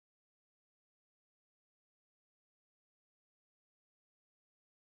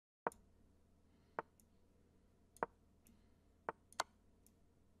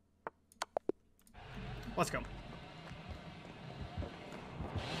let's go.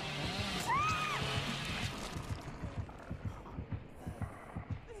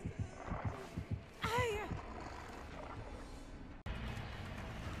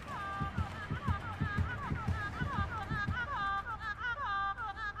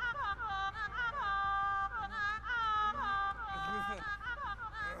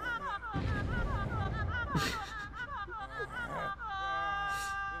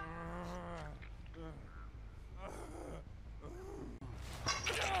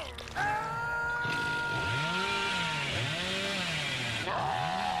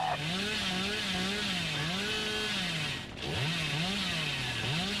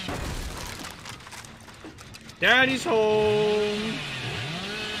 Daddy's home.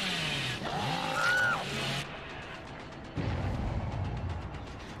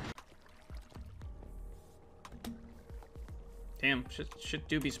 Damn, shit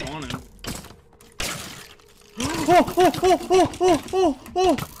do be spawning.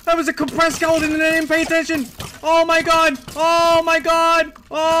 Oh! That was a compressed skeleton and I didn't pay attention. Oh my god! Oh my god!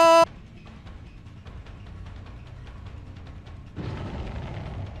 Oh!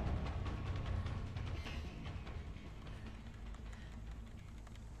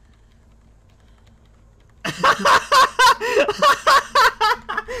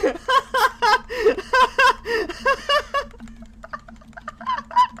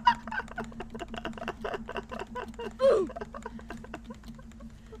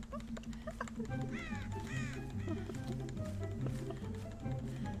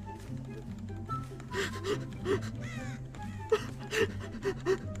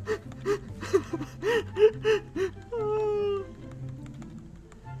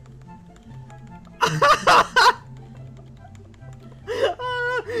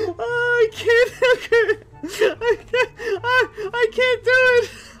 I can't do it.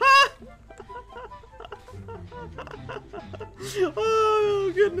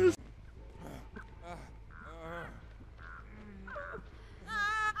 Oh goodness.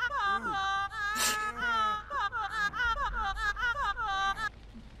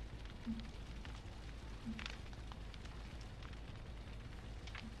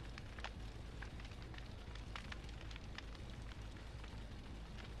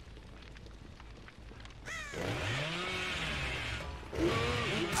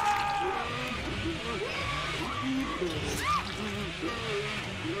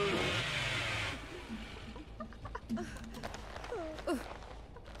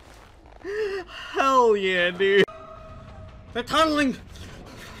 Hell yeah, dude. They're tunneling.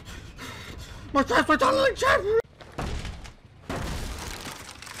 My traps are tunneling, chat.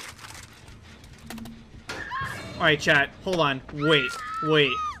 Alright, chat. Hold on. Wait.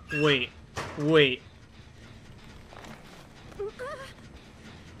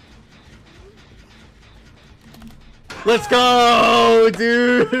 Let's go,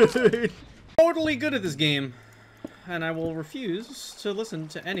 dude. Totally good at this game. And I will refuse to listen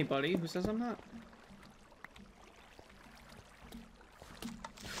to anybody who says I'm not.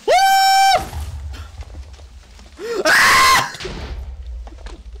 Woo! Ah!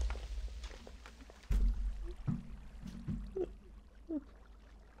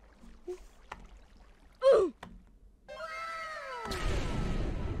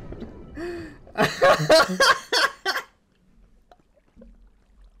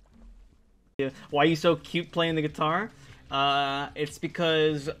 Why are you so cute playing the guitar? It's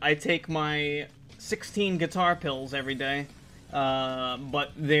because I take my 16 guitar pills every day,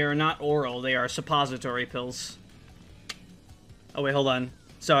 but they are not oral, they are suppository pills. Oh wait, hold on.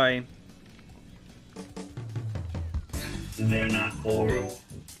 Sorry. They're not oral,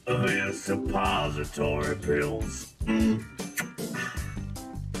 they're suppository pills.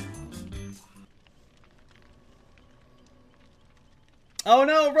 Oh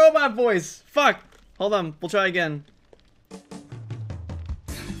no, robot voice! Fuck! Hold on, we'll try again.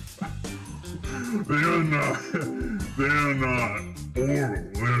 They're not oral,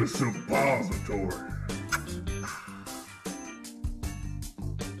 they're suppository.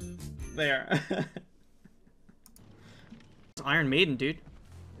 There. It's Iron Maiden, dude.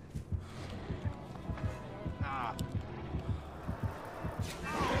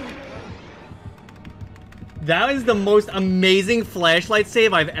 That is the most amazing flashlight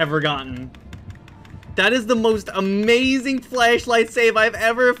save I've ever gotten. That is the most amazing flashlight save I've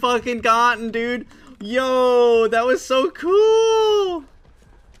ever fucking gotten, dude. Yo, that was so cool.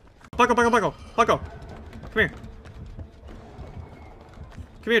 Paco. Come here.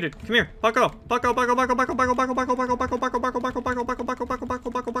 Come here, dude. Come here. Paco.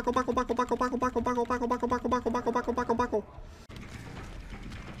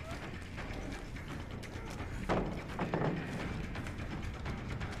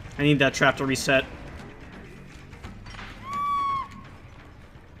 I need that trap to reset.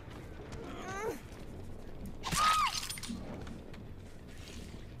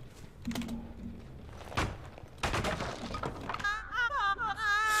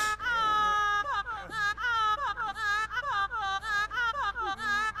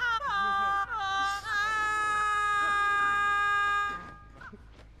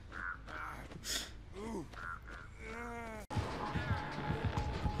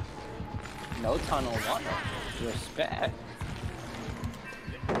 No tunnel, one. Respect.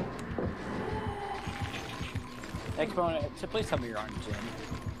 Exponent, so please tell me you're on gym.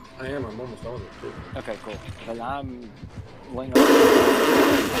 I am. I'm almost on it too. Okay, cool. Because I'm laying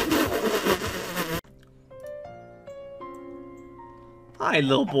Hi,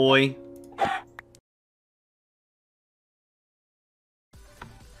 little boy.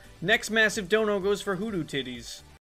 Next massive dono goes for HooDoo titties.